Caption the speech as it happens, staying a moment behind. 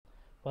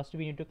First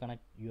we need to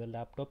connect your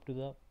laptop to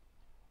the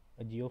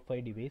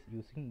JioFi device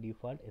using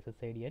default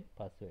SSID and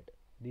password.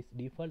 This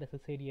default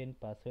SSID and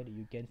password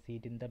you can see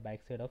it in the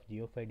backside of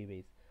JioFi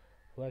device.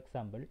 For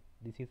example,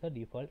 this is a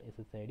default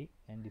SSID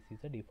and this is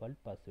a default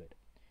password.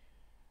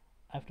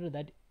 After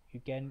that,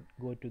 you can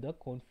go to the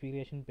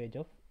configuration page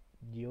of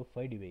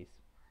JioFi device.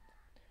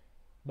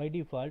 By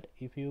default,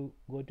 if you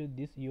go to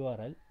this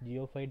URL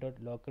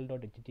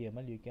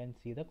geofi.local.html, you can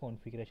see the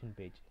configuration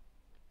page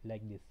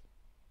like this,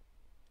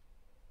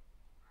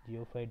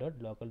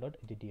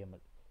 geofi.local.html.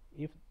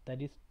 If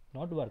that is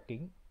not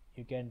working,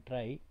 you can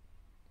try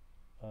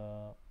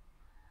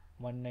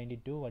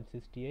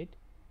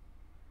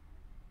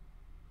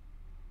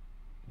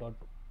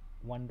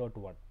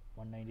 192.168.1.1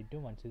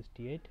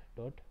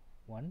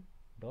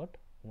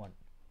 192.168.1.1.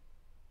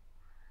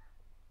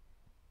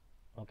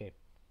 Okay,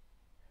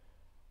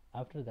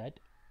 after that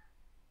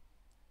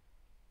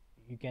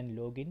you can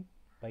log in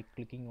by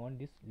clicking on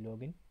this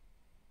login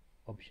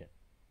option.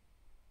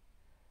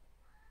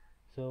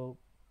 So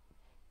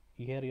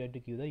here you have to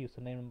give the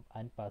username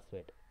and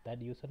password.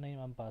 That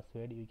username and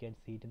password you can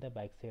see it in the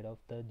back side of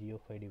the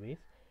JioFi device.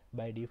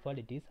 By default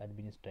it is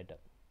administrator.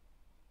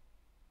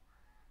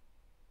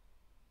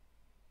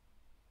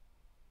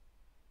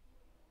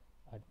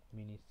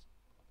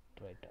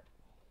 Administrator.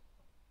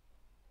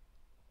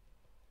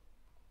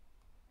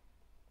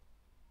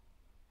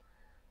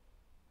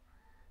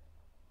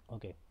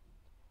 Okay,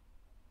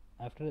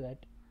 after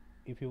that,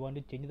 if you want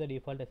to change the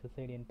default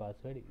SSID and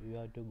password, you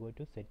have to go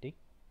to setting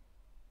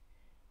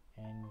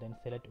and then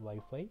select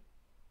Wi-Fi.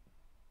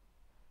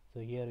 So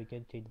here you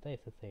can change the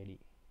SSID.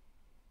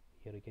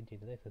 Here you can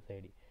change the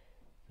SSID.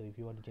 So if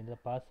you want to change the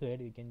password,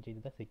 you can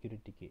change the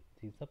security key.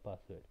 This is the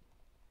password.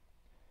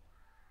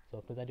 So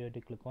after that you have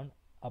to click on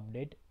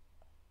update,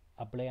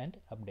 apply and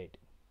update.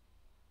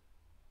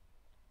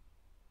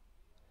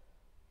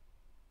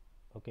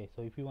 Okay,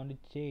 so if you want to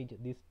change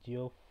this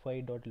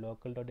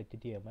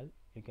geofi.local.html,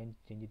 you can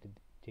change it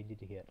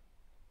here.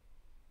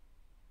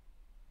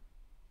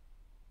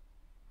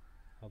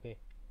 Okay,